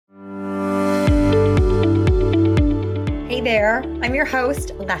there. I'm your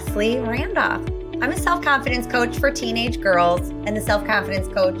host, Leslie Randolph. I'm a self-confidence coach for teenage girls and the self-confidence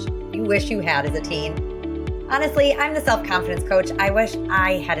coach you wish you had as a teen. Honestly, I'm the self-confidence coach I wish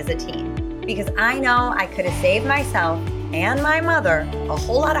I had as a teen because I know I could have saved myself and my mother a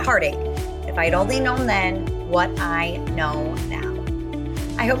whole lot of heartache if I'd only known then what I know now.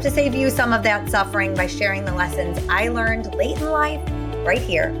 I hope to save you some of that suffering by sharing the lessons I learned late in life right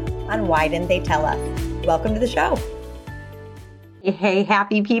here on Why Didn't They Tell Us? Welcome to the show. Hey,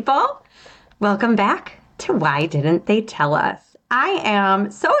 happy people. Welcome back to Why Didn't They Tell Us? I am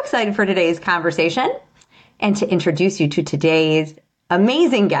so excited for today's conversation and to introduce you to today's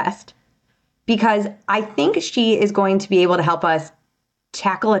amazing guest because I think she is going to be able to help us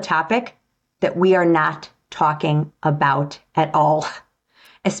tackle a topic that we are not talking about at all,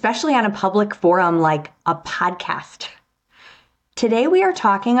 especially on a public forum like a podcast. Today we are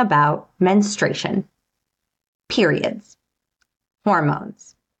talking about menstruation, periods,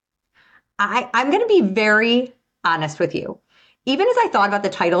 hormones. I'm going to be very honest with you. Even as I thought about the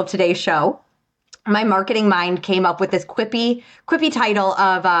title of today's show, my marketing mind came up with this quippy title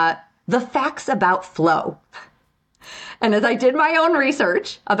of The Facts About Flow. And as I did my own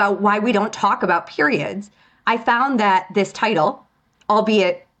research about why we don't talk about periods, I found that this title,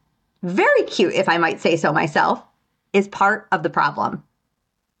 albeit very cute if I might say so myself, is part of the problem.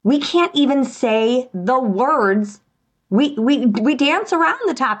 We can't even say the words. We dance around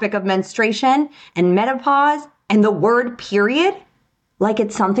the topic of menstruation and menopause and the word period like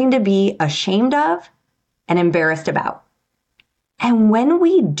it's something to be ashamed of and embarrassed about. And when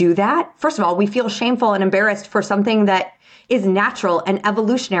we do that, first of all, we feel shameful and embarrassed for something that is natural and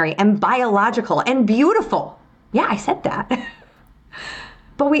evolutionary and biological and beautiful. Yeah, I said that.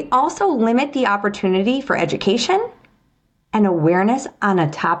 But we also limit the opportunity for education and awareness on a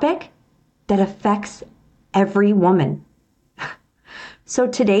topic that affects every woman. So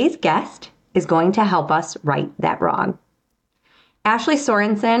today's guest is going to help us right that wrong. Ashlee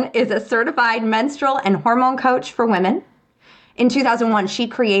Sorensen is a certified menstrual and hormone coach for women. In 2001, she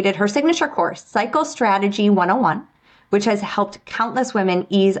created her signature course, Cycle Strategy 101, which has helped countless women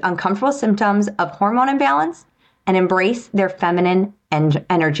ease uncomfortable symptoms of hormone imbalance and embrace their feminine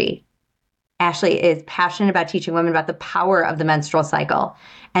energy. Ashlee is passionate about teaching women about the power of the menstrual cycle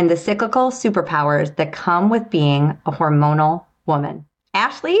and the cyclical superpowers that come with being a hormonal woman.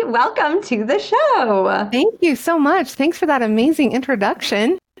 Ashlee, welcome to the show. Thank you so much. Thanks for that amazing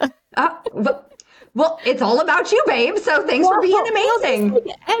introduction. Well, it's all about you, babe. So thanks for being amazing.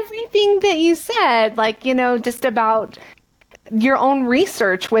 Everything that you said, just about your own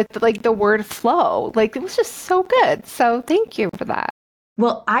research with the word flow, it was just so good. So thank you for that.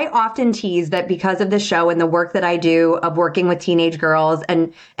 Well, I often tease that because of the show and the work that I do of working with teenage girls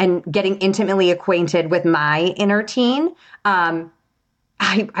and getting intimately acquainted with my inner teen,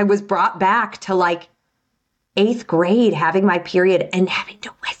 I was brought back to 8th grade having my period and having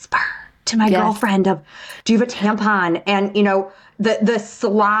to whisper to my girlfriend of, do you have a tampon? And, the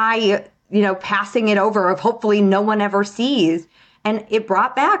sly, passing it over of hopefully no one ever sees. And it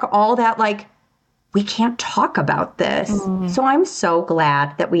brought back all that, we can't talk about this. So I'm so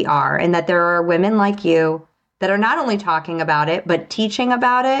glad that we are, and that there are women like you that are not only talking about it, but teaching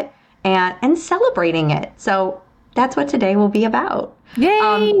about it and celebrating it. So that's what today will be about.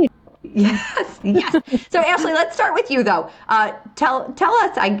 Yay! Yes. So Ashlee, let's start with you though. Tell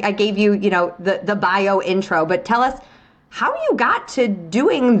us, I gave you, the bio intro, but tell us how you got to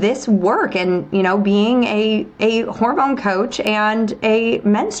doing this work and, being a hormone coach and a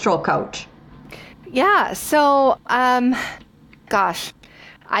menstrual coach. Yeah. So, I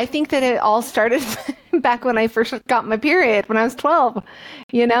think that it all started back when I first got my period when I was 12,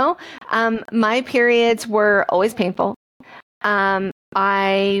 my periods were always painful.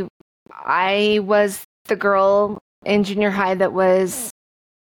 I was the girl in junior high that was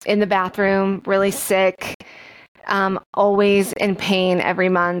in the bathroom, really sick, always in pain every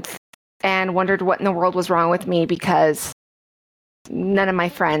month, and wondered what in the world was wrong with me because none of my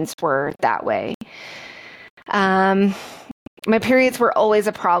friends were that way. My periods were always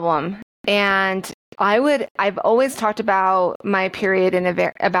a problem. And I've always talked about my period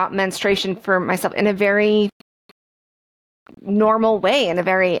about menstruation for myself in a very normal way, in a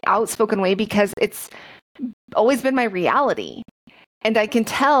very outspoken way, because it's always been my reality. And I can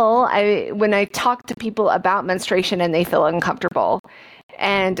tell when I talk to people about menstruation and they feel uncomfortable.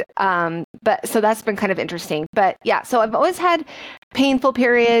 And, so that's been kind of interesting. But yeah, so I've always had painful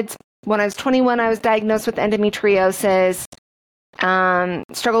periods. When I was 21, I was diagnosed with endometriosis,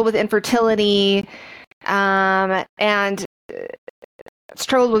 struggled with infertility. And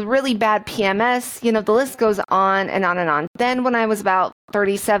struggled with really bad PMS. You know, the list goes on and on and on. Then when I was about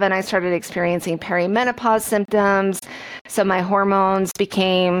 37, I started experiencing perimenopause symptoms. So my hormones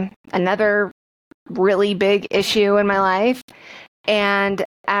became another really big issue in my life. And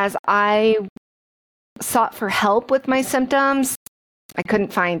as I sought for help with my symptoms, I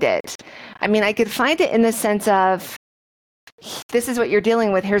couldn't find it. I mean, I could find it in the sense of, this is what you're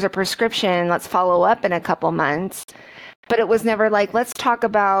dealing with. Here's a prescription. Let's follow up in a couple months. But it was never like, let's talk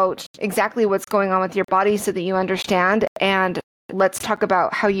about exactly what's going on with your body so that you understand. And let's talk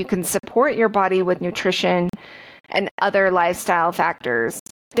about how you can support your body with nutrition and other lifestyle factors.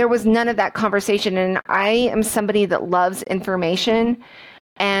 There was none of that conversation. And I am somebody that loves information.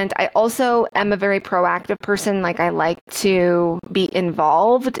 And I also am a very proactive person. Like, I like to be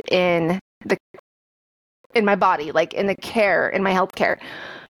involved in my body, like in the care, in my health care.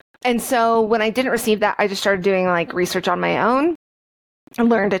 And so when I didn't receive that, I just started doing like research on my own. I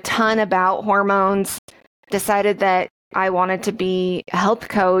learned a ton about hormones, decided that I wanted to be a health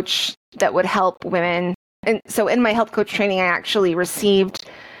coach that would help women. And so in my health coach training, I actually received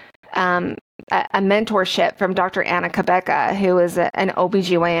a mentorship from Dr. Anna Kabeka, who is an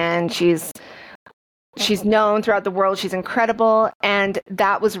OBGYN. She's known throughout the world. She's incredible. And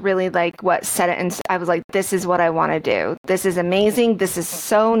that was really like what set it. And I was like, this is what I want to do. This is amazing. This is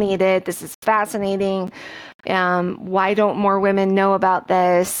so needed. This is fascinating. Why don't more women know about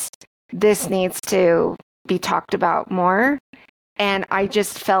this? This needs to be talked about more. And I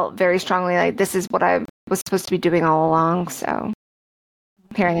just felt very strongly like this is what I was supposed to be doing all along. So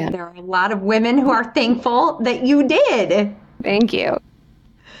here I am. There are a lot of women who are thankful that you did. Thank you.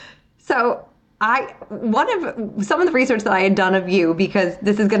 So some of the research that I had done of you, because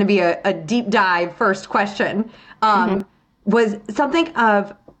this is going to be a deep dive first question, was something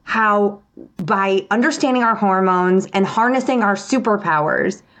of how by understanding our hormones and harnessing our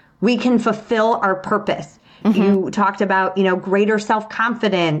superpowers, we can fulfill our purpose. You talked about, greater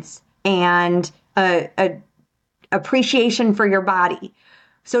self-confidence and appreciation for your body.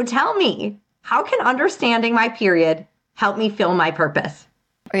 So tell me, how can understanding my period help me feel my purpose?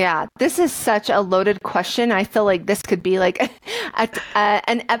 Yeah, this is such a loaded question. I feel like this could be like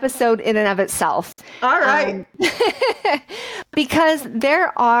an episode in and of itself. All right. Because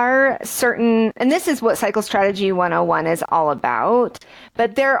there are certain, and this is what Cycle Strategy 101 is all about,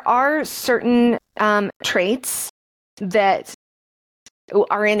 but there are certain traits that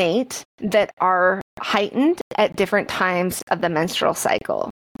are innate that are heightened at different times of the menstrual cycle.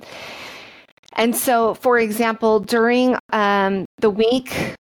 And so, for example, during the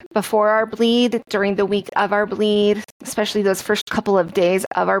week before our bleed, during the week of our bleed, especially those first couple of days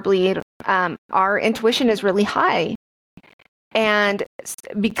of our bleed, our intuition is really high. And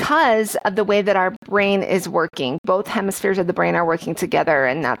because of the way that our brain is working, both hemispheres of the brain are working together,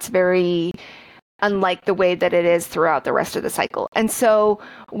 and that's very unlike the way that it is throughout the rest of the cycle. And so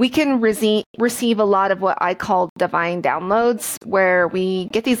we can receive a lot of what I call divine downloads, where we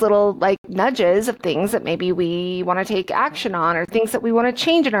get these little like nudges of things that maybe we want to take action on, or things that we want to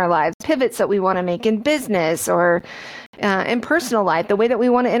change in our lives, pivots that we want to make in business or in personal life, the way that we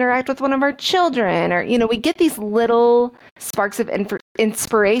want to interact with one of our children, or, we get these little sparks of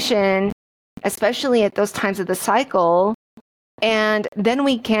inspiration, especially at those times of the cycle. And then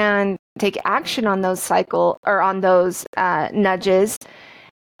we can take action on those nudges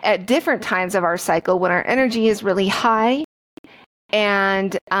at different times of our cycle when our energy is really high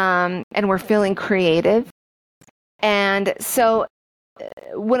and we're feeling creative. And so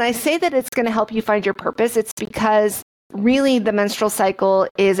when I say that it's going to help you find your purpose, it's because really the menstrual cycle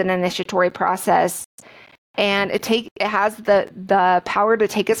is an initiatory process, and it has the power to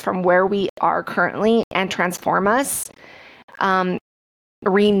take us from where we are currently and transform us.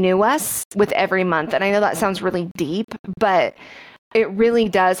 Renew us with every month. And I know that sounds really deep, but it really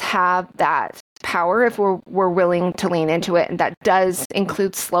does have that power if we're willing to lean into it. And that does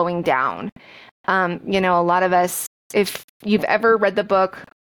include slowing down. A lot of us, if you've ever read the book,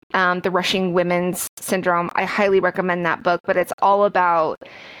 The Rushing Women's Syndrome, I highly recommend that book, but it's all about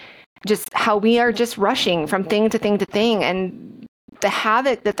just how we are just rushing from thing to thing to thing, and the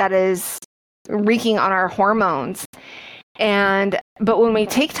havoc that is wreaking on our hormones. But when we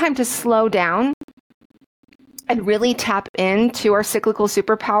take time to slow down and really tap into our cyclical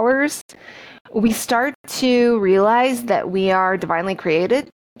superpowers, we start to realize that we are divinely created,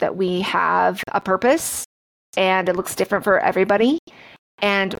 that we have a purpose, and it looks different for everybody.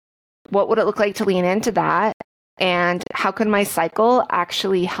 And what would it look like to lean into that? And how can my cycle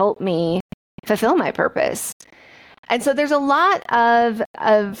actually help me fulfill my purpose? And so there's a lot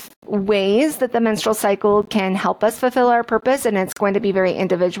of ways that the menstrual cycle can help us fulfill our purpose, and it's going to be very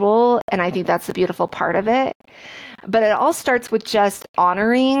individual. And I think that's the beautiful part of it. But it all starts with just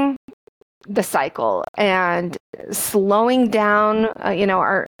honoring the cycle and slowing down.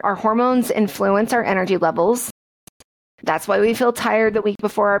 Our hormones influence our energy levels. That's why we feel tired the week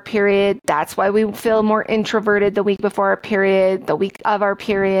before our period. That's why we feel more introverted the week before our period, the week of our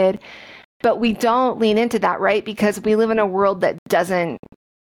period. But we don't lean into that, right? Because we live in a world that doesn't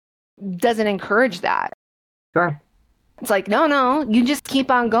encourage that. Sure. It's like, no, you just keep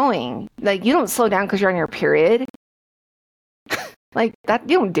on going. Like, you don't slow down because you're on your period. Like that,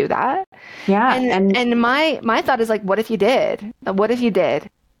 you don't do that. Yeah. And my thought is like, what if you did? What if you did?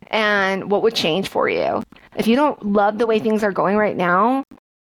 And what would change for you? If you don't love the way things are going right now,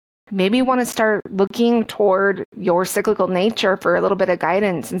 maybe you want to start looking toward your cyclical nature for a little bit of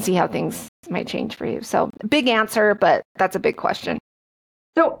guidance and see how things might change for you. So big answer, but that's a big question.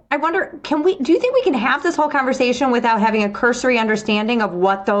 So I wonder, do you think we can have this whole conversation without having a cursory understanding of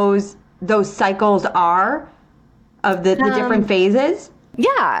what those cycles are of the different phases?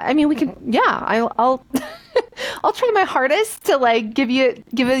 Yeah, I mean, we can. Yeah, I'll I'll try my hardest to like give you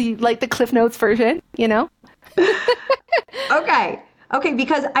like the Cliff Notes version. Okay,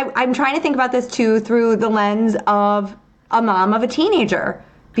 because I'm trying to think about this too through the lens of a mom of a teenager,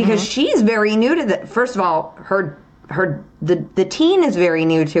 because she's very new to that. First of all, the teen is very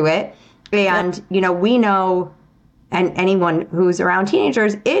new to it, and we know, and anyone who's around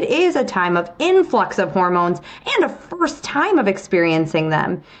teenagers, it is a time of influx of hormones and a first time of experiencing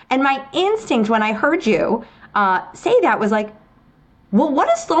them. And my instinct when I heard you say that was like, well, what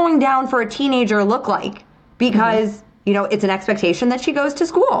does slowing down for a teenager look like? Because it's an expectation that she goes to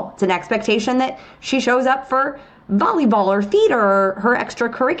school. It's an expectation that she shows up for volleyball or theater or her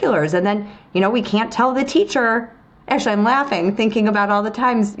extracurriculars. And then, we can't tell the teacher. Actually, I'm laughing, thinking about all the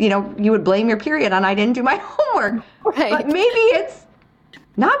times, you would blame your period on I didn't do my homework. Right. But maybe it's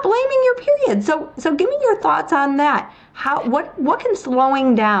not blaming your period. So give me your thoughts on that. What can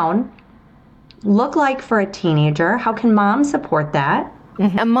slowing down look like for a teenager? How can mom support that?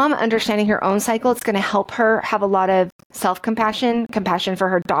 A mom understanding her own cycle, it's going to help her have a lot of self-compassion, compassion for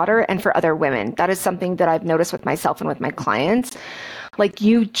her daughter and for other women. That is something that I've noticed with myself and with my clients. Like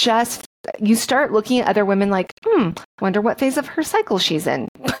you start looking at other women like, wonder what phase of her cycle she's in.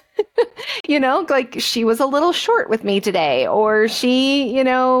 Like she was a little short with me today, or she,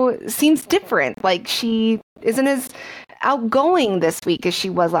 seems different. Like she isn't as outgoing this week as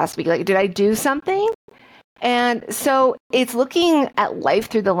she was last week. Like, did I do something? And so it's looking at life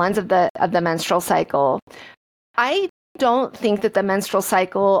through the lens of the menstrual cycle. I don't think that the menstrual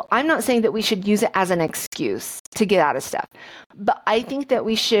cycle, I'm not saying that we should use it as an excuse to get out of stuff, but I think that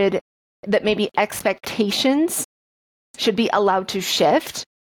that maybe expectations should be allowed to shift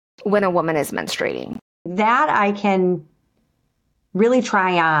when a woman is menstruating. That I can really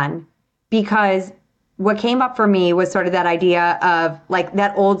try on, because what came up for me was sort of that idea of like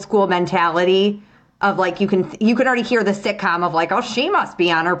that old school mentality of like, you can already hear the sitcom of like, oh, she must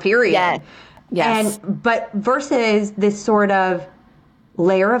be on her period. Yes. But versus this sort of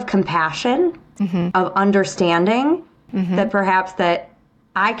layer of compassion, of understanding that perhaps that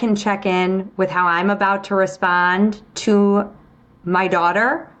I can check in with how I'm about to respond to my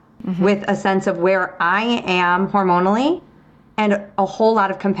daughter with a sense of where I am hormonally and a whole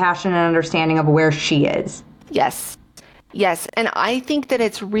lot of compassion and understanding of where she is. Yes. And I think that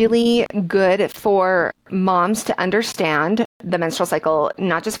it's really good for moms to understand the menstrual cycle,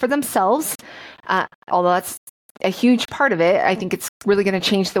 not just for themselves, although that's a huge part of it. I think it's really going to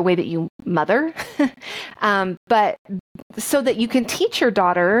change the way that you mother, but so that you can teach your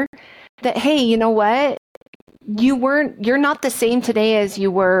daughter that, hey, you know what? You're not the same today as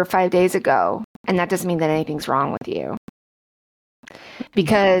you were 5 days ago. And that doesn't mean that anything's wrong with you.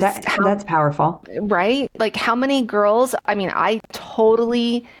 Because that's powerful, right? Like how many girls, I mean, I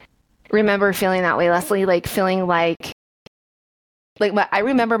totally remember feeling that way, Leslie, like feeling like I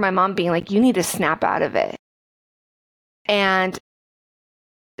remember my mom being like, you need to snap out of it. And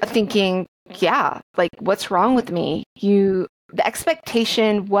thinking, yeah, like what's wrong with me? The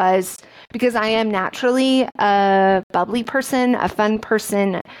expectation was, because I am naturally a bubbly person, a fun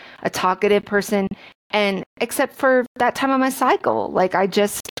person, a talkative person. And except for that time of my cycle, like I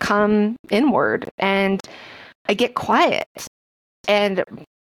just come inward and I get quiet. And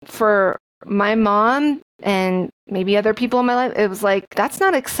for my mom and maybe other people in my life, it was like, that's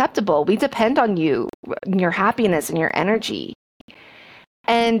not acceptable. We depend on you, your happiness and your energy.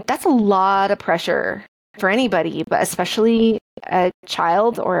 And that's a lot of pressure for anybody, but especially a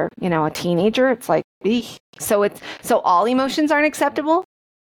child or, a teenager, it's like, eek. So all emotions aren't acceptable,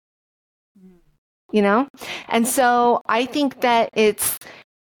 And so I think that it's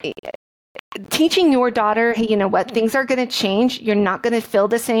teaching your daughter, hey, you know what, things are going to change. You're not going to feel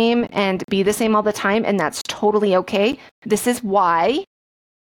the same and be the same all the time. And that's totally okay. This is why.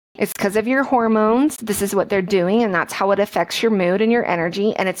 It's because of your hormones. This is what they're doing. And that's how it affects your mood and your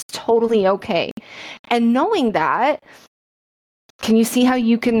energy. And it's totally okay. And knowing that, can you see how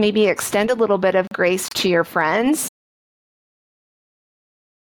you can maybe extend a little bit of grace to your friends?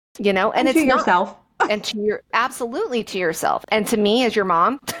 And it's to yourself. And absolutely to yourself. And to me as your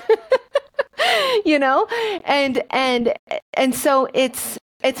mom, and so it's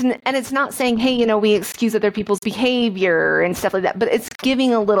not saying, hey, we excuse other people's behavior and stuff like that, but it's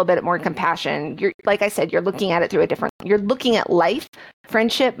giving a little bit more compassion. Like I said, you're looking at it you're looking at life,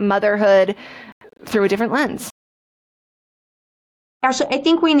 friendship, motherhood through a different lens. Ashlee, I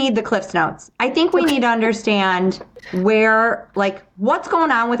think we need the Cliff's Notes. I think we need to understand what's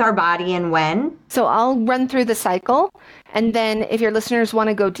going on with our body and when. So I'll run through the cycle. And then if your listeners want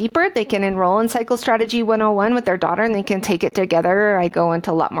to go deeper, they can enroll in Cycle Strategy 101 with their daughter and they can take it together. I go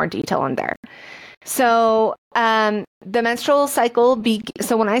into a lot more detail in there. So the menstrual cycle,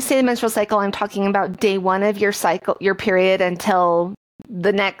 so when I say the menstrual cycle, I'm talking about day one of your cycle, your period, until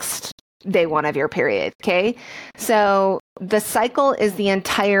the next day one of your period. Okay. So the cycle is the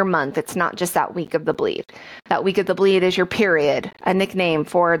entire month. It's not just that week of the bleed. That week of the bleed is your period, a nickname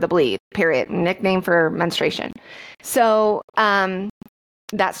for the bleed, period, nickname for menstruation. So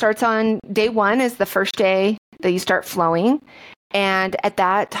that starts on day one is the first day that you start flowing. And at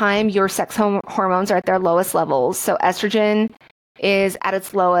that time, your sex hormones are at their lowest levels. So estrogen is at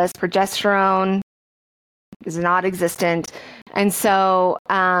its lowest, progesterone is not existent. And so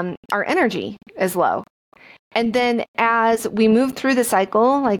our energy is low. And then as we move through the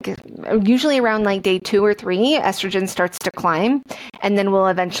cycle, usually around day 2 or 3, estrogen starts to climb and then will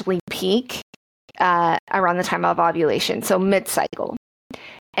eventually peak around the time of ovulation. So mid-cycle.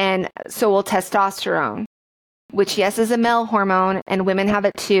 And so will testosterone, which yes, is a male hormone and women have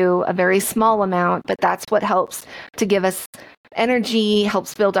it too, a very small amount, but that's what helps to give us energy,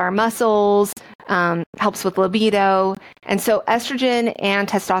 helps build our muscles, helps with libido. And so estrogen and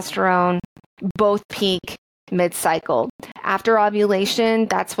testosterone both peak mid-cycle. After ovulation,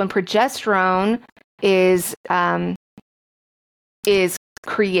 that's when progesterone is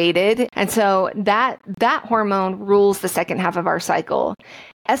created. And so that hormone rules the second half of our cycle.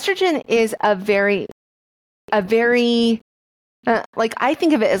 Estrogen is a very I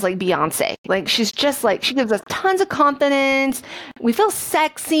think of it as Beyonce. She's just she gives us tons of confidence. We feel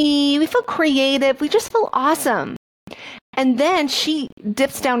sexy. We feel creative. We just feel awesome. And then she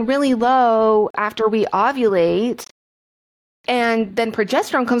dips down really low after we ovulate. And then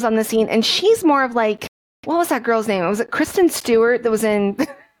progesterone comes on the scene. And she's more of what was that girl's name? Was it Kristen Stewart that was in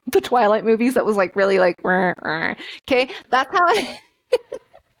the Twilight movies that was really okay? That's how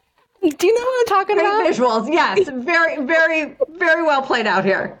Do you know what I'm talking about? Visuals, yes. Very, very, very well played out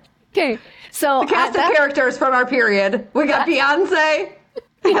here. Okay, so the cast of characters from our period. We got Beyonce,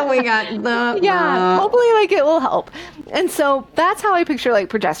 and we got hopefully it will help. And so that's how I picture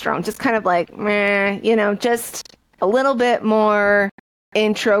progesterone, just kind of just a little bit more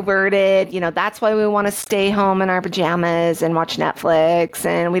introverted. That's why we want to stay home in our pajamas and watch Netflix,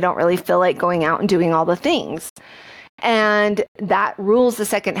 and we don't really feel like going out and doing all the things. And that rules the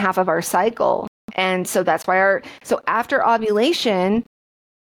second half of our cycle. And so that's why so after ovulation,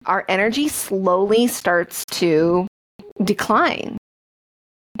 our energy slowly starts to decline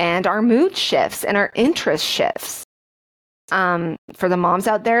and our mood shifts and our interest shifts. For the moms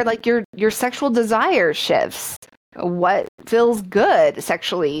out there, your sexual desire shifts. What feels good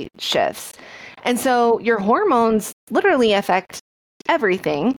sexually shifts. And so your hormones literally affect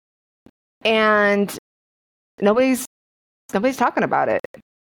everything. And nobody's talking about it.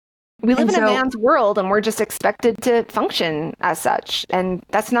 We live in a man's world and we're just expected to function as such. And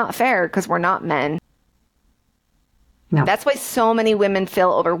that's not fair because we're not men. No. That's why so many women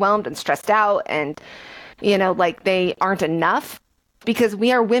feel overwhelmed and stressed out and, they aren't enough because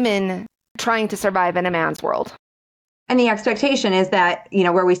we are women trying to survive in a man's world. And the expectation is that,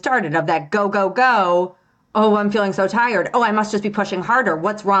 where we started of that go, go, go. Oh, I'm feeling so tired. Oh, I must just be pushing harder.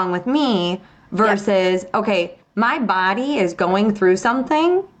 What's wrong with me? Versus, okay, my body is going through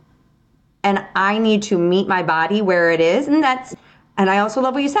something and I need to meet my body where it is. And I also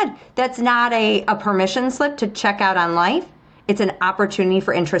love what you said. That's not a permission slip to check out on life. It's an opportunity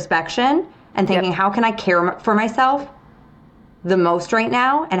for introspection and thinking, how can I care for myself the most right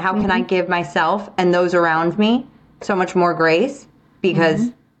now? And how can I give myself and those around me so much more grace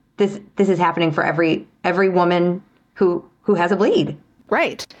because this is happening for every woman who has a bleed.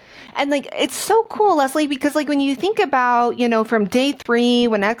 Right. And like, it's so cool, Leslie, because like when you think about, from day 3,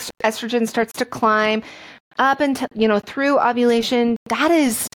 when estrogen starts to climb up until, through ovulation, that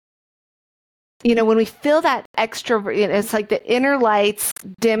is, when we feel that extra, it's like the inner lights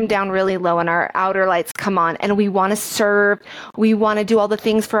dim down really low and our outer lights come on, and we want to serve. We want to do all the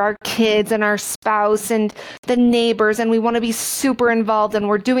things for our kids and our spouse and the neighbors, and we want to be super involved, and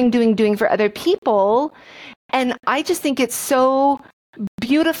we're doing for other people. And I just think it's so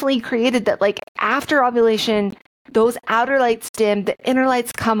beautifully created that like after ovulation, those outer lights dim, the inner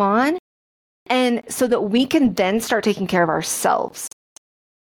lights come on, and so that we can then start taking care of ourselves.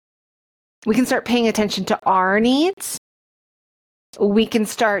 We can start paying attention to our needs. We can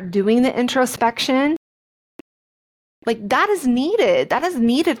start doing the introspection. Like that is needed. That is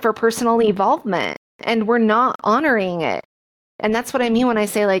needed for personal evolvement. And we're not honoring it. And that's what I mean when I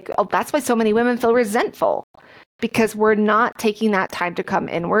say like, oh, that's why so many women feel resentful. Because we're not taking that time to come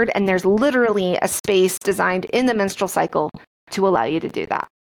inward. And there's literally a space designed in the menstrual cycle to allow you to do that.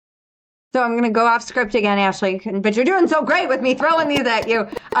 So I'm going to go off script again, Ashlee, but you're doing so great with me throwing these at you.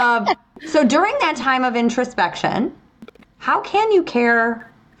 So during that time of introspection, how can you care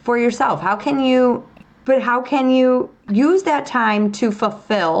for yourself? How can you use that time to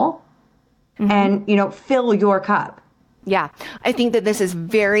fulfill and, fill your cup? Yeah, I think that this is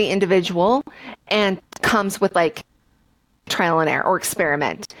very individual and comes with like trial and error or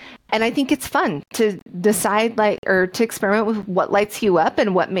experiment. And I think it's fun to decide or to experiment with what lights you up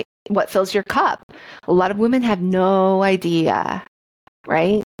and what fills your cup. A lot of women have no idea,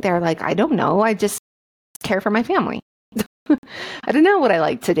 right? They're like, I don't know. I just care for my family. I don't know what I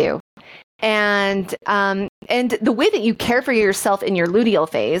like to do. And the way that you care for yourself in your luteal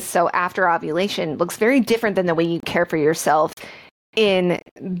phase, so after ovulation, looks very different than the way you care for yourself in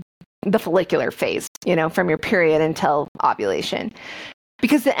the follicular phase, from your period until ovulation,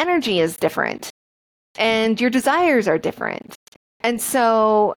 because the energy is different and your desires are different. And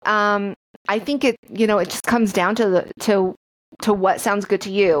so I think it just comes down to what sounds good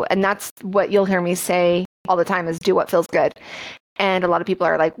to you. And that's what you'll hear me say all the time is do what feels good. And a lot of people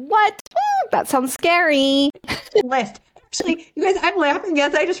are like, what? Oh, that sounds scary. List. Actually, you guys, I'm laughing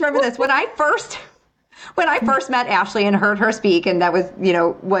because I just remember this. When I first met Ashlee and heard her speak, and that was,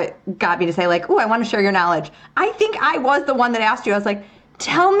 what got me to say like, oh, I want to share your knowledge. I think I was the one that asked you. I was like,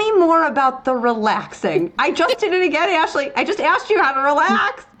 tell me more about the relaxing. I just did it again, Ashlee. I just asked you how to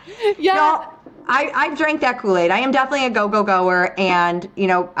relax. Yeah. I've drank that Kool-Aid. I am definitely a go-go-goer. And,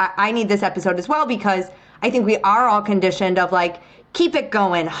 I need this episode as well because I think we are all conditioned of like, keep it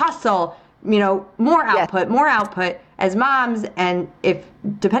going, hustle, more output as moms. And if,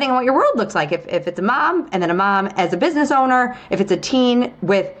 depending on what your world looks like, if it's a mom and then a mom as a business owner, if it's a teen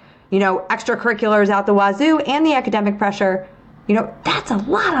with, extracurriculars out the wazoo and the academic pressure, that's a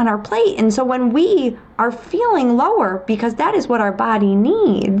lot on our plate. And so when we are feeling lower, because that is what our body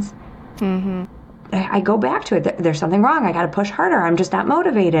needs, I go back to it. There's something wrong. I got to push harder. I'm just not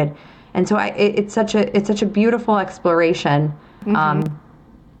motivated. And so it's such a beautiful exploration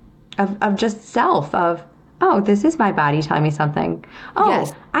of just self, of, oh, this is my body telling me something. Oh,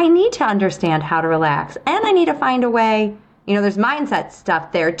 yes. I need to understand how to relax. And I need to find a way, there's mindset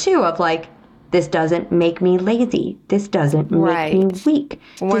stuff there too of like, this doesn't make me lazy. This doesn't make me weak.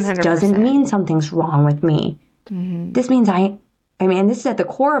 100%. This doesn't mean something's wrong with me. This means this is at the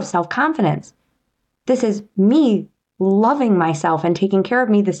core of self-confidence. This is me loving myself and taking care of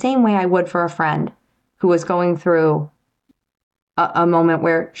me the same way I would for a friend who was going through a moment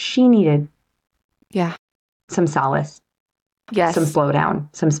where she needed some solace, some slowdown,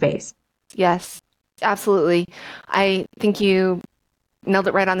 some space. Yes, absolutely. I think you nailed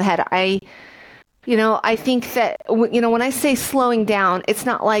it right on the head. I think that, when I say slowing down, it's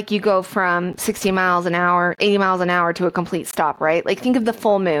not like you go from 60 miles an hour, 80 miles an hour to a complete stop, right? Like think of the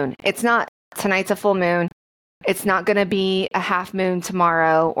full moon. It's not tonight's a full moon. It's not going to be a half moon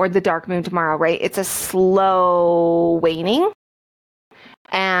tomorrow or the dark moon tomorrow, right? It's a slow waning.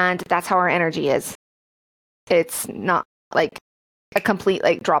 And that's how our energy is. It's not like a complete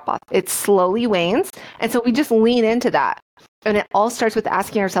drop off. It slowly wanes. And so we just lean into that. And it all starts with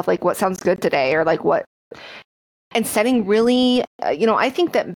asking ourselves, what sounds good today? Or what, and setting really, I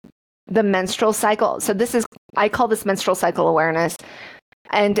think that the menstrual cycle, so I call this menstrual cycle awareness.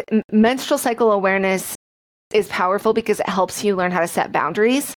 And menstrual cycle awareness is powerful because it helps you learn how to set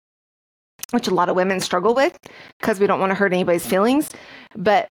boundaries, which a lot of women struggle with because we don't want to hurt anybody's feelings.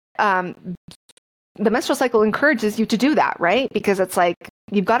 But the menstrual cycle encourages you to do that, right? Because it's like,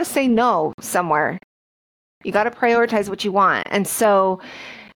 you've got to say no somewhere. You got to prioritize what you want. And so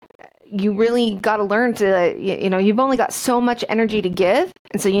you really got to learn to, you've only got so much energy to give.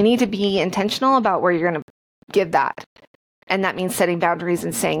 And so you need to be intentional about where you're going to give that. And that means setting boundaries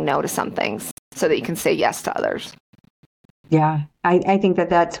and saying no to some things so that you can say yes to others. Yeah, I think that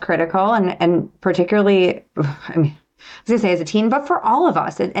that's critical. And particularly, I mean, I was going to say as a teen, but for all of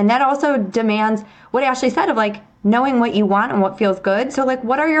us. And that also demands what Ashlee said of like knowing what you want and what feels good. So like,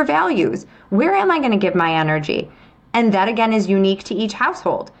 what are your values? Where am I going to give my energy? And that again is unique to each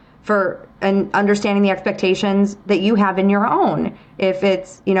household and understanding the expectations that you have in your own. If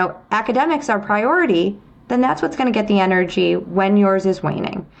it's, academics are priority, then that's what's going to get the energy when yours is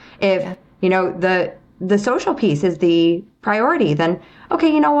waning. If, the social piece is the priority, then,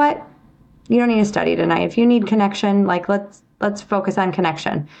 okay, you know what? You don't need to study tonight. If you need connection, like let's focus on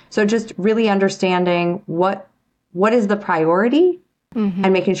connection. So just really understanding what is the priority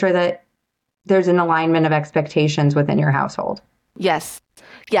and making sure that there's an alignment of expectations within your household. Yes.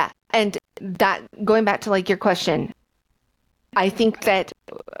 Yeah. And that going back to like your question, I think that,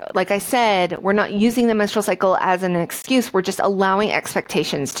 like I said, we're not using the menstrual cycle as an excuse. We're just allowing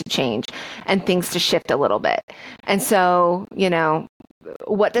expectations to change and things to shift a little bit. And so,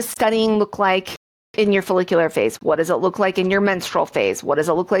 what does studying look like in your follicular phase? What does it look like in your menstrual phase? What does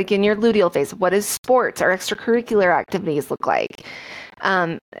it look like in your luteal phase? What does sports or extracurricular activities look like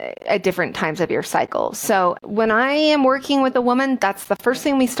at different times of your cycle? So when I am working with a woman, that's the first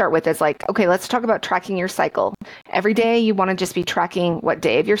thing we start with is like, okay, let's talk about tracking your cycle. Every day you want to just be tracking what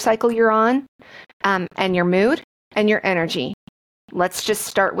day of your cycle you're on, and your mood and your energy. Let's just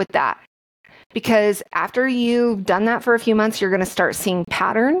start with that. Because after you've done that for a few months, you're going to start seeing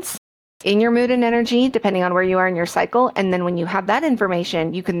patterns in your mood and energy, depending on where you are in your cycle. And then when you have that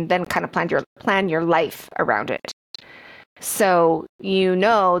information, you can then kind of plan your life around it. So you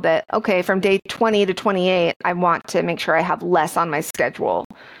know that, okay, from day 20 to 28, I want to make sure I have less on my schedule.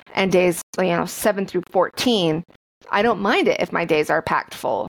 And days 7 through 14, I don't mind it if my days are packed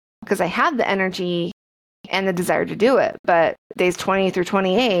full because I have the energy and the desire to do it. But days 20 through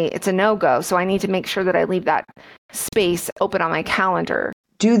 28, it's a no-go. So I need to make sure that I leave that space open on my calendar.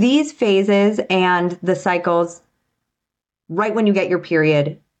 Do these phases and the cycles, right when you get your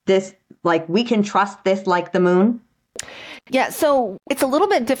period, this, like, we can trust this like the moon? Yeah, so it's a little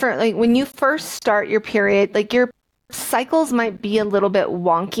bit different. Like when you first start your period, like your cycles might be a little bit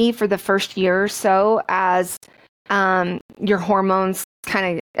wonky for the first year or so as your hormones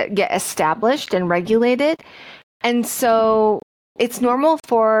kind of get established and regulated. And so it's normal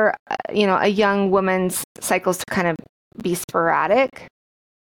for, a young woman's cycles to kind of be sporadic.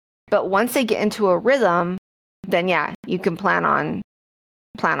 But once they get into a rhythm, then yeah, you can plan on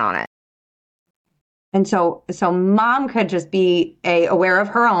it. And so mom could just be aware of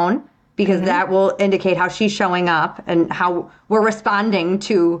her own, because that will indicate how she's showing up and how we're responding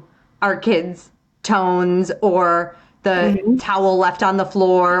to our kids' tones or the towel left on the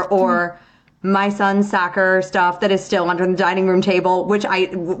floor or my son's soccer stuff that is still under the dining room table, which I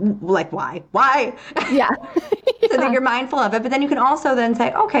like, why? Yeah. So that you're mindful of it. But then you can also then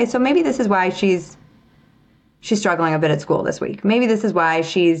say, okay, so maybe this is why she's struggling a bit at school this week. Maybe this is why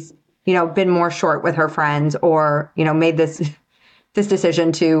she's, been more short with her friends or, made this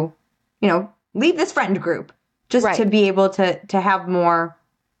decision to, leave this friend group just to be able to have more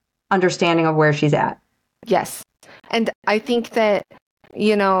understanding of where she's at. Yes. And I think that,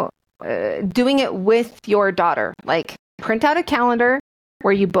 doing it with your daughter, like print out a calendar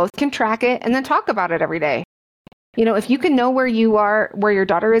where you both can track it and then talk about it every day. If you can know where your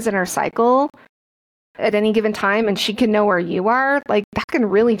daughter is in her cycle at any given time and she can know where you are, like that can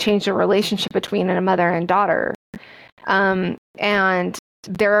really change the relationship between a mother and daughter. And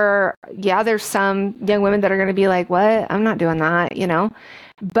there's some young women that are going to be like, what? I'm not doing that,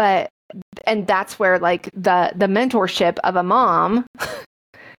 and that's where like the mentorship of a mom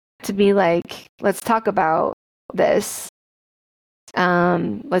to be like, let's talk about this.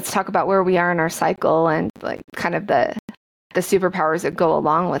 Let's talk about where we are in our cycle and like kind of the superpowers that go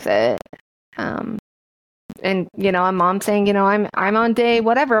along with it. And, a mom saying, I'm on day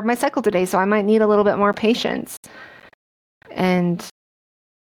whatever of my cycle today, so I might need a little bit more patience. And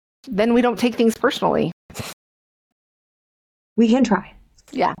then we don't take things personally. We can try.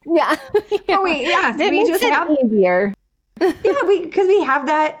 Yeah. Yeah. Oh, we just have easier. because we have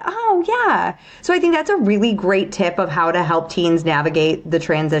that. Oh, yeah. So I think that's a really great tip of how to help teens navigate the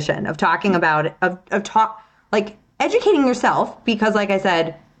transition of talking about like educating yourself, because like I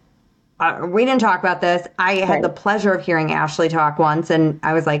said, we didn't talk about this. I had the pleasure of hearing Ashlee talk once, and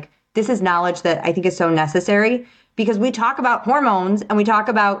I was like, this is knowledge that I think is so necessary, because we talk about hormones and we talk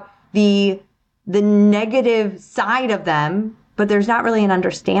about the the negative side of them, but there's not really an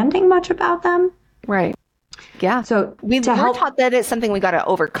understanding much about them. Right. Yeah. So we're taught that it's something we got to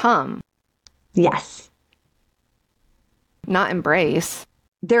overcome. Yes. Not embrace.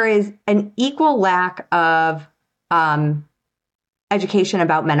 There is an equal lack of education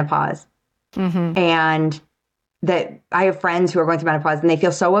about menopause. Mm-hmm. And that I have friends who are going through menopause and they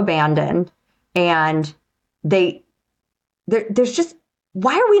feel so abandoned, and there's just,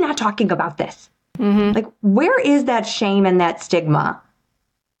 why are we not talking about this? Mm-hmm. Like, where is that shame and that stigma?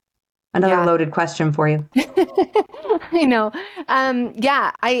 Another loaded question for you. I know.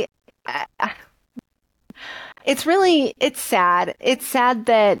 It's sad. It's sad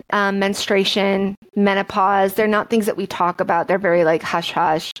that menstruation, menopause, they're not things that we talk about. They're very like hush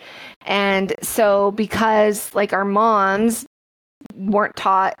hush. And so because like our moms weren't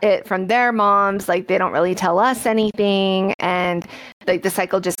taught it from their moms, like they don't really tell us anything. And like the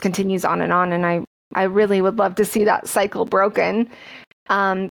cycle just continues on. And I really would love to see that cycle broken,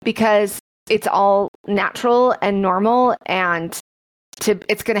 because it's all natural and normal, and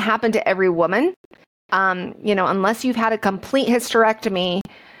it's going to happen to every woman. Unless you've had a complete hysterectomy,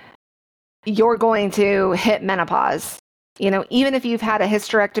 you're going to hit menopause. Even if you've had a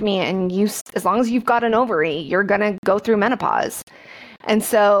hysterectomy and as long as you've got an ovary, you're going to go through menopause. And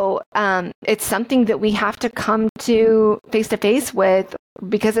so it's something that we have to come to face with,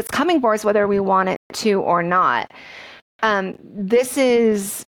 because it's coming for us whether we want it to or not. This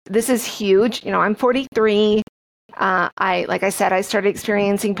is huge. I'm 43. Like I said, I started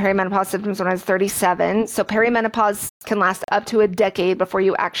experiencing perimenopause symptoms when I was 37. So perimenopause can last up to a decade before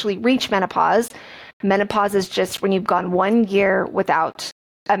you actually reach menopause. Menopause is just when you've gone 1 year without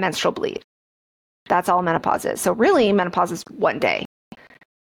a menstrual bleed. That's all menopause is. So really, menopause is 1 day.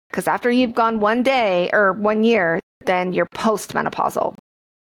 Because after you've gone 1 day or 1 year, then you're postmenopausal.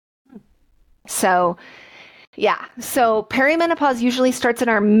 So, yeah. So perimenopause usually starts in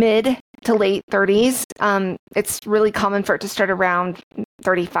our mid to late 30s. It's really common for it to start around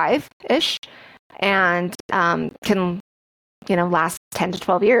 35-ish and can, last 10 to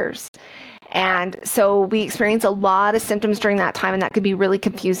 12 years. And so we experience a lot of symptoms during that time, and that could be really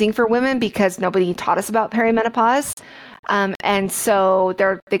confusing for women because nobody taught us about perimenopause. And so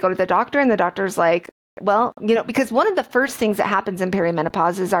they go to the doctor, and the doctor's like, well, because one of the first things that happens in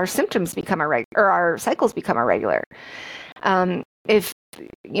perimenopause is our symptoms become irregular, or our cycles become irregular. If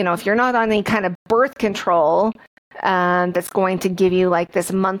you're not on any kind of birth control that's going to give you like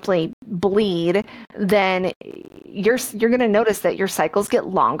this monthly bleed, then you're going to notice that your cycles get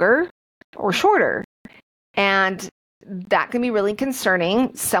longer or shorter. And that can be really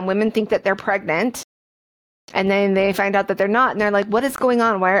concerning. Some women think that they're pregnant, and then they find out that they're not, and they're like, what is going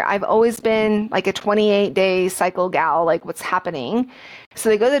on? Where I've always been like a 28-day cycle gal, like what's happening? So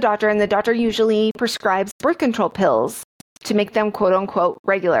they go to the doctor, and the doctor usually prescribes birth control pills to make them quote unquote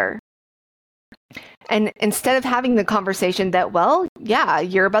regular. And instead of having the conversation that, well, yeah,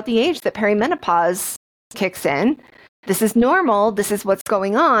 you're about the age that perimenopause kicks in. This is normal. This is what's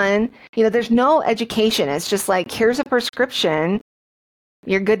going on. There's no education. It's just like, here's a prescription.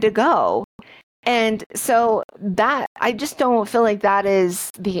 You're good to go. And so that, I just don't feel like that is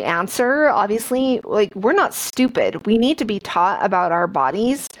the answer. Obviously, like, we're not stupid. We need to be taught about our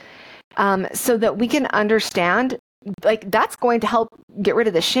bodies so that we can understand, like, that's going to help get rid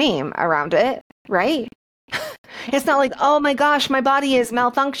of the shame around it, right? It's not like, oh my gosh, my body is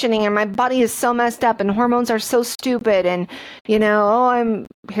malfunctioning and my body is so messed up and hormones are so stupid and,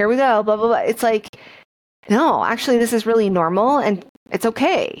 here we go, blah, blah, blah. It's like, no, actually, this is really normal and it's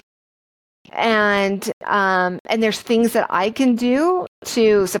okay. And there's things that I can do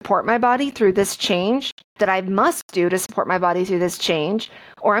to support my body through this change, that I must do to support my body through this change,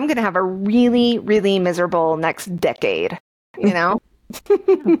 or I'm going to have a really, really miserable next decade, And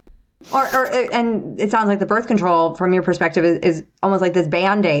it sounds like the birth control, from your perspective, is almost like this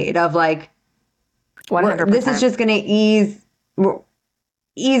Band-Aid of like, 100%. This is just going to ease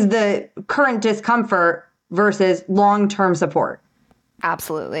the current discomfort versus long-term support.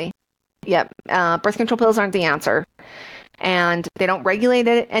 Absolutely. Yep. Birth control pills aren't the answer, and they don't regulate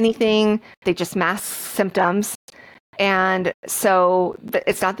anything. They just mask symptoms. And so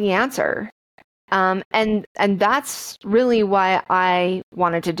it's not the answer. And that's really why I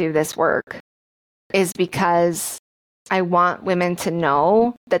wanted to do this work, is because I want women to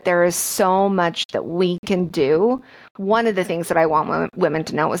know that there is so much that we can do. One of the things that I want women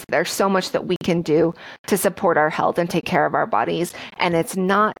to know is that there's so much that we can do to support our health and take care of our bodies. And it's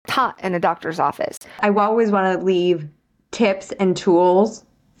not taught in a doctor's office. I always want to leave tips and tools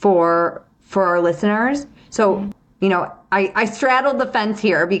for our listeners. So I straddled the fence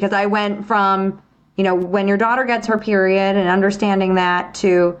here because I went from, when your daughter gets her period and understanding that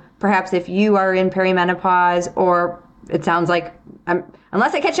to perhaps if you are in perimenopause, or it sounds like,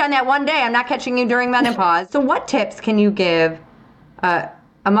 unless I catch you on that one day, I'm not catching you during menopause. So what tips can you give a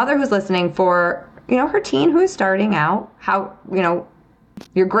mother who's listening for, her teen who's starting out, how,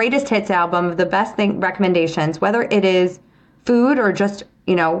 your greatest hits album, the best recommendations, whether it is food or just,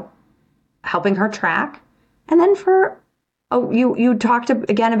 helping her track. And then you talked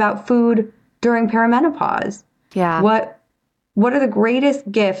again about food during perimenopause. Yeah. What are the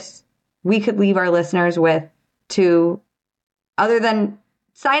greatest gifts we could leave our listeners with other than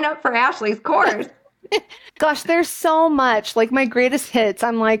sign up for Ashlee's course? Gosh, there's so much. Like my greatest hits,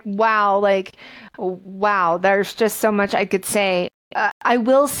 I'm like, wow, there's just so much I could say. I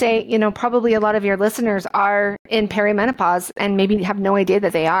will say, probably a lot of your listeners are in perimenopause and maybe have no idea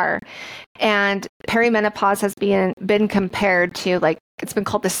that they are. And perimenopause has been compared to, it's been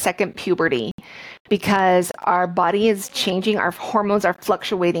called the second puberty, because our body is changing. Our hormones are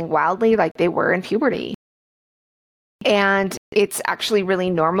fluctuating wildly like they were in puberty. And it's actually really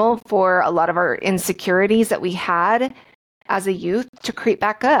normal for a lot of our insecurities that we had as a youth to creep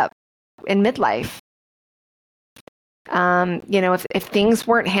back up in midlife. If things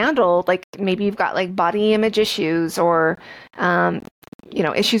weren't handled, like maybe you've got body image issues or,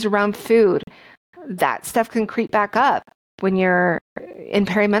 issues around food, that stuff can creep back up when you're in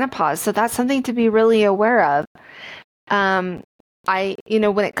perimenopause. So that's something to be really aware of. When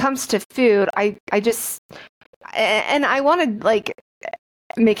it comes to food, I want to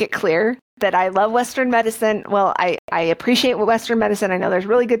make it clear that I love Western medicine. Well, I appreciate Western medicine. I know there's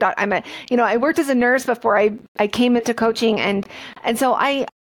really good I worked as a nurse before I came into coaching, and so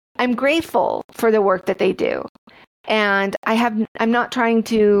I'm grateful for the work that they do. And I'm not trying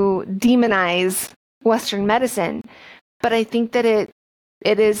to demonize Western medicine, but I think that it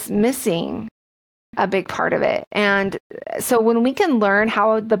is missing a big part of it. And so when we can learn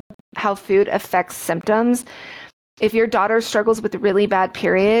how food affects symptoms, if your daughter struggles with really bad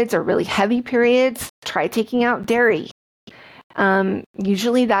periods or really heavy periods, try taking out dairy.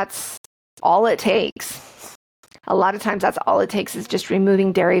 Usually that's all it takes. A lot of times that's all it takes is just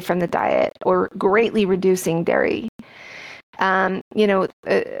removing dairy from the diet or greatly reducing dairy.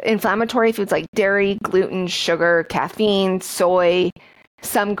 Inflammatory foods like dairy, gluten, sugar, caffeine, soy,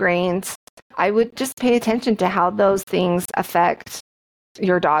 some grains. I would just pay attention to how those things affect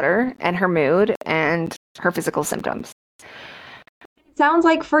your daughter and her mood and her physical symptoms. It sounds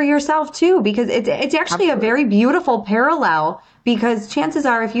like for yourself too, because it's actually Absolutely. A very beautiful parallel, because chances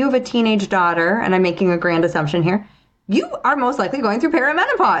are if you have a teenage daughter, and I'm making a grand assumption here, you are most likely going through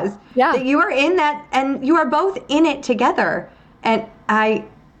perimenopause. Yeah. That you are in that, and you are both in it together. And I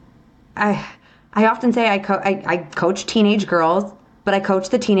often say I coach teenage girls, but I coach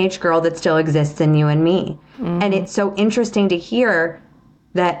the teenage girl that still exists in you and me. Mm-hmm. And it's so interesting to hear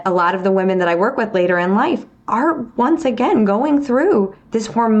that a lot of the women that I work with later in life are once again going through this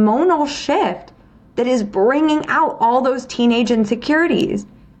hormonal shift that is bringing out all those teenage insecurities.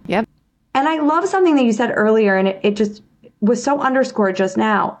 Yep. And I love something that you said earlier, and it just was so underscored just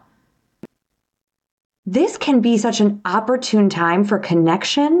now. This can be such an opportune time for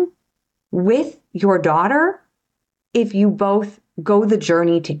connection with your daughter if you both go the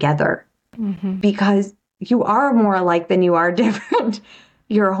journey together. Mm-hmm. Because you are more alike than you are different.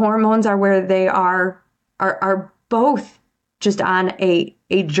 Your hormones are where they are both just on a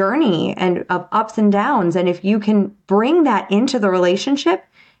journey and of ups and downs. And if you can bring that into the relationship,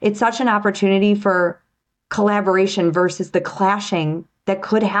 it's such an opportunity for collaboration versus the clashing that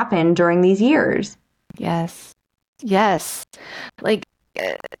could happen during these years. Yes.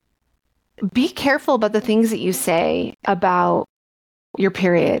 Be careful about the things that you say about your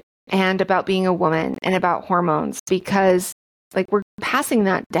period and about being a woman and about hormones, because we're passing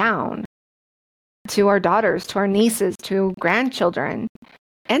that down to our daughters, to our nieces, to grandchildren,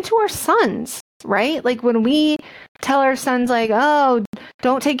 and to our sons, right? When we tell our sons, oh,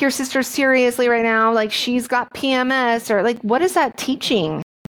 don't take your sister seriously right now, she's got PMS, or what is that teaching?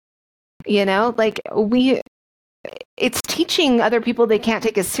 It's teaching other people they can't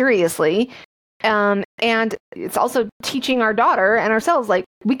take us seriously. And it's also teaching our daughter and ourselves,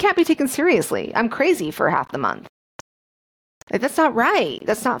 we can't be taken seriously. I'm crazy for half the month. That's not right.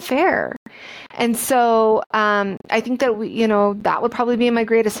 That's not fair. And so I think that that would probably be my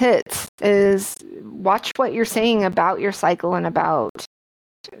greatest hits, is watch what you're saying about your cycle and about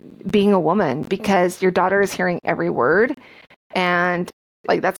being a woman, because your daughter is hearing every word. And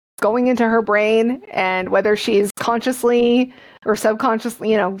that's going into her brain, and whether she's consciously or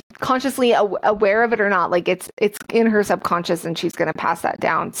subconsciously, consciously aware of it or not, like it's in her subconscious and she's going to pass that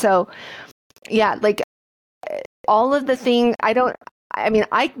down. So yeah, like all of the things,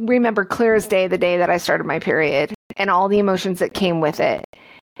 I remember clear as day the day that I started my period and all the emotions that came with it.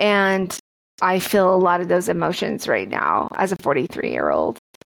 And I feel a lot of those emotions right now as a 43-year-old.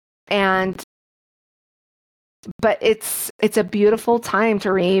 But it's a beautiful time to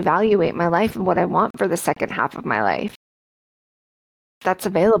reevaluate my life and what I want for the second half of my life. That's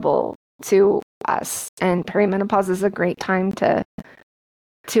available to us. And perimenopause is a great time to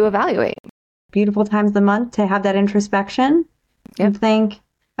evaluate. Beautiful times of the month to have that introspection and think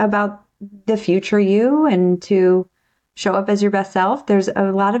about the future you and to show up as your best self. There's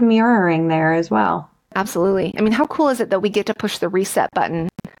a lot of mirroring there as well. Absolutely. I mean, how cool is it that we get to push the reset button?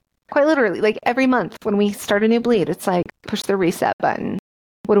 Quite literally, like every month when we start a new bleed, it's like push the reset button.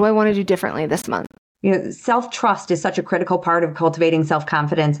 What do I want to do differently this month? Self-trust is such a critical part of cultivating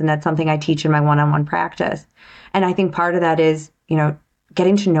self-confidence, and that's something I teach in my one-on-one practice. And I think part of that is,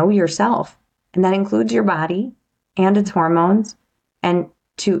 getting to know yourself, and that includes your body and its hormones, and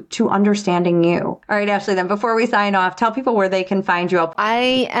to understanding you. All right, Ashlee, then before we sign off, tell people where they can find you.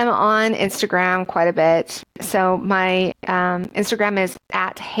 I am on Instagram quite a bit. So my Instagram is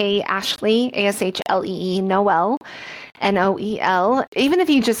at Hey Ashlee, ASHLEE, Noel, NOEL. Even if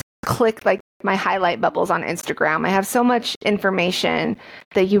you just click like my highlight bubbles on Instagram, I have so much information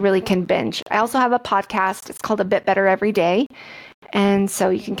that you really can binge. I also have a podcast. It's called A Bit Better Every Day. And so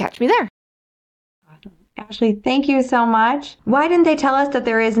you can catch me there. Ashlee, thank you so much. Why didn't they tell us that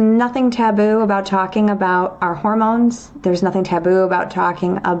there is nothing taboo about talking about our hormones? There's nothing taboo about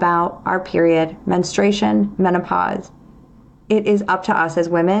talking about our period, menstruation, menopause. It is up to us as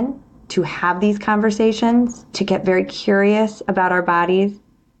women to have these conversations, to get very curious about our bodies,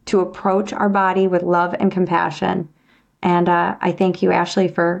 to approach our body with love and compassion. And I thank you,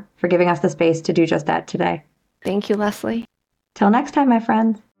 Ashlee, for giving us the space to do just that today. Thank you, Leslie. Till next time, my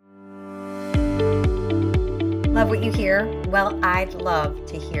friends. Love what you hear? Well, I'd love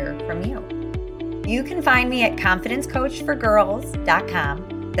to hear from you. You can find me at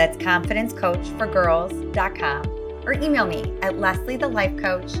confidencecoachforgirls.com. That's confidencecoachforgirls.com. Or email me at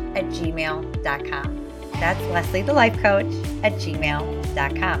lesliethelifecoach@gmail.com. That's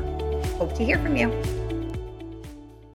lesliethelifecoach@gmail.com. Hope to hear from you.